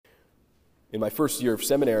In my first year of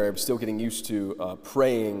seminary, I was still getting used to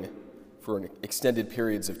praying for extended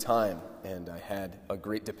periods of time, and I had a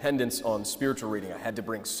great dependence on spiritual reading. I had to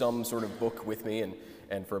bring some sort of book with me,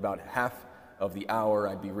 and for about half of the hour,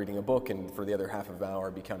 I'd be reading a book, and for the other half of the hour,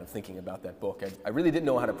 I'd be kind of thinking about that book. I really didn't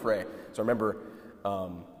know how to pray, so I remember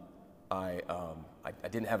I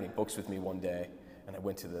didn't have any books with me one day, and I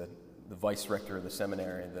went to the vice rector of the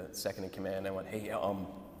seminary, the second in command. I went, "Hey,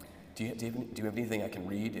 do you have anything I can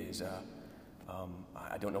read?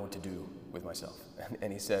 I don't know what to do with myself."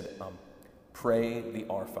 And he said, "Pray the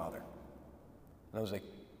Our Father." And I was like,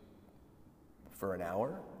 "For an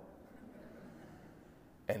hour?"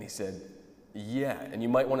 And he said, "Yeah, and you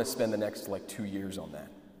might want to spend the next 2 years on that."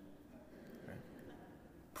 Right?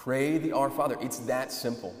 Pray the Our Father. It's that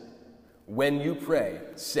simple. When you pray,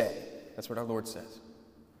 say. That's what our Lord says.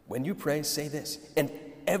 When you pray, say this. And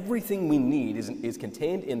everything we need is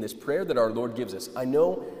contained in this prayer that our Lord gives us. I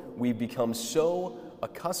know we've become so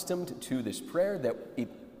accustomed to this prayer that it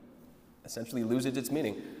essentially loses its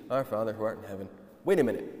meaning. Our Father who art in heaven. Wait a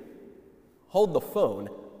minute. Hold the phone.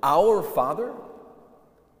 Our Father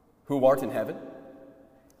who art in heaven?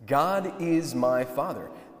 God is my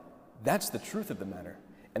Father. That's the truth of the matter.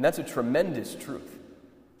 And that's a tremendous truth.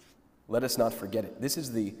 Let us not forget it. This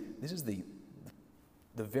is the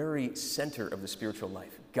very center of the spiritual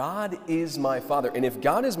life. God is my Father. And if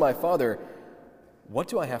God is my Father, what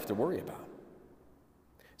do I have to worry about?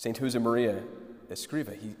 St. Josemaria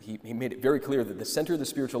Escriva, he made it very clear that the center of the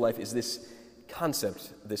spiritual life is this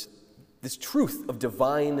concept, this truth of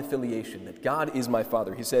divine filiation, that God is my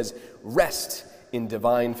Father. He says, rest in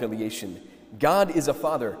divine filiation. God is a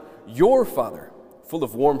Father, your Father, full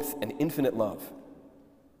of warmth and infinite love.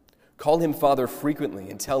 Call him Father frequently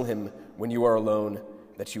and tell him when you are alone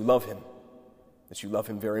that you love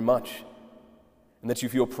him very much, and that you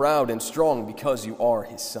feel proud and strong because you are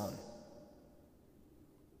his son.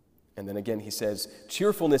 And then again he says,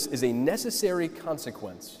 cheerfulness is a necessary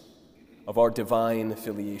consequence of our divine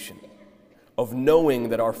filiation, of knowing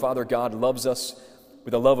that our Father God loves us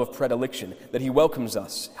with a love of predilection, that he welcomes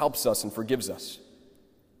us, helps us, and forgives us.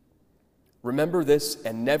 Remember this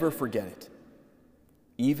and never forget it,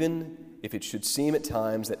 even if it should seem at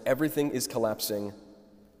times that everything is collapsing.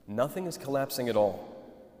 Nothing is collapsing at all,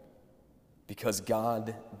 because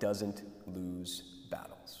God doesn't lose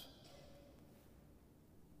battles.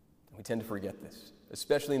 We tend to forget this,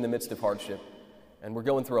 especially in the midst of hardship, and we're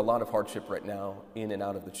going through a lot of hardship right now in and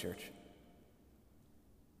out of the church.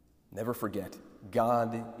 Never forget,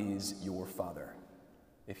 God is your Father.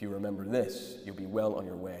 If you remember this, you'll be well on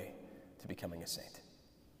your way to becoming a saint.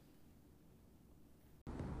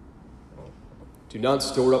 Do not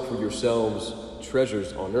store up for yourselves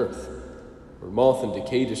treasures on earth, where moth and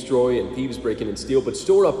decay destroy and thieves break in and steal, but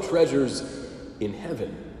store up treasures in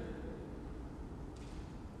heaven.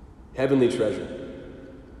 Heavenly treasure,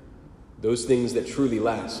 those things that truly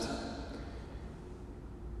last.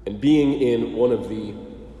 And being in one of the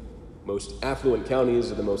most affluent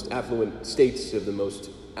counties of the most affluent states of the most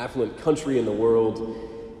affluent country in the world,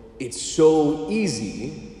 it's so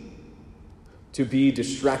easy to be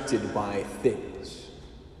distracted by things.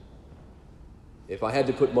 If I had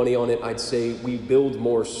to put money on it, I'd say we build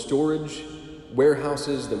more storage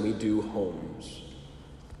warehouses than we do homes,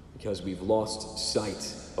 because we've lost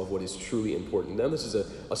sight of what is truly important. Now, this is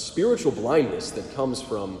a spiritual blindness that comes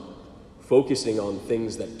from focusing on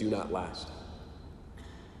things that do not last.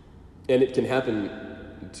 And it can happen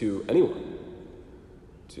to anyone,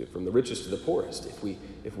 from the richest to the poorest, if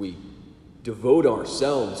we devote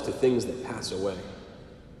ourselves to things that pass away.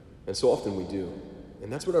 And so often we do.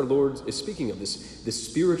 And that's what our Lord is speaking of, this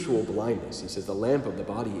spiritual blindness. He says the lamp of the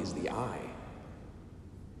body is the eye.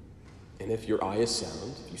 And if your eye is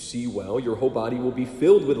sound, if you see well, your whole body will be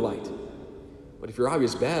filled with light. But if your eye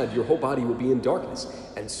is bad, your whole body will be in darkness.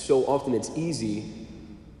 And so often it's easy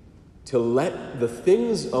to let the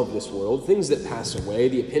things of this world, things that pass away,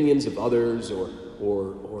 the opinions of others or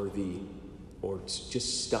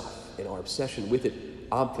just stuff, and our obsession with it,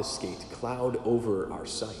 obfuscate, cloud over our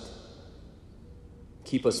sight,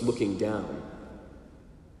 keep us looking down.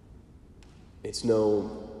 It's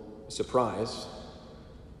no surprise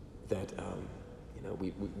that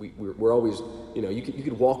we're always, you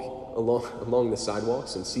could walk along the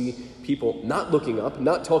sidewalks and see people not looking up,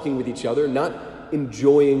 not talking with each other, not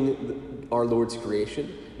enjoying our Lord's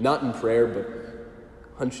creation, not in prayer, but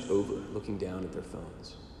hunched over, looking down at their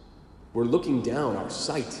phones. We're looking down our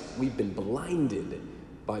sight. We've been blinded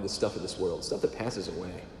by the stuff of this world, stuff that passes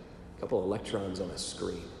away. A couple of electrons on a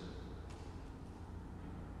screen.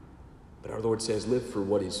 But our Lord says, live for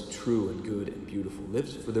what is true and good and beautiful.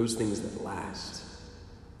 Live for those things that last.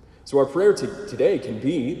 So our prayer today can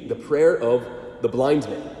be the prayer of the blind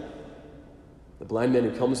man. The blind man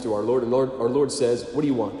who comes to our Lord, and our Lord says, what do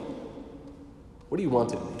you want? What do you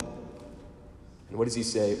want of me? And what does he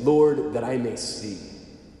say? Lord, that I may see.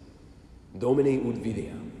 Domine ut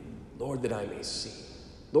videam. Lord, that I may see.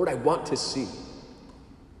 Lord, I want to see.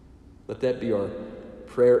 Let that be our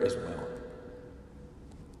prayer as well.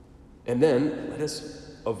 And then let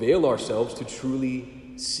us avail ourselves to truly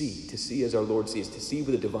see, to see as our Lord sees, to see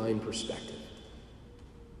with a divine perspective,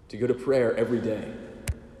 to go to prayer every day,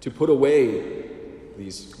 to put away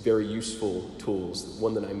these very useful tools, the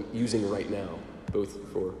one that I'm using right now,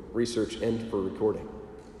 both for research and for recording.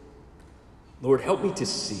 Lord, help me to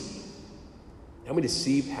see. Help me to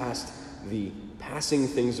see past the passing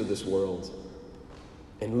things of this world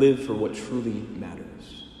and live for what truly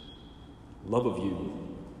matters. Love of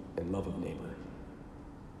you and love of neighbor.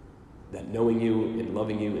 That knowing you and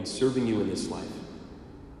loving you and serving you in this life,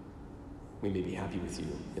 we may be happy with you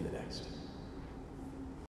in the next.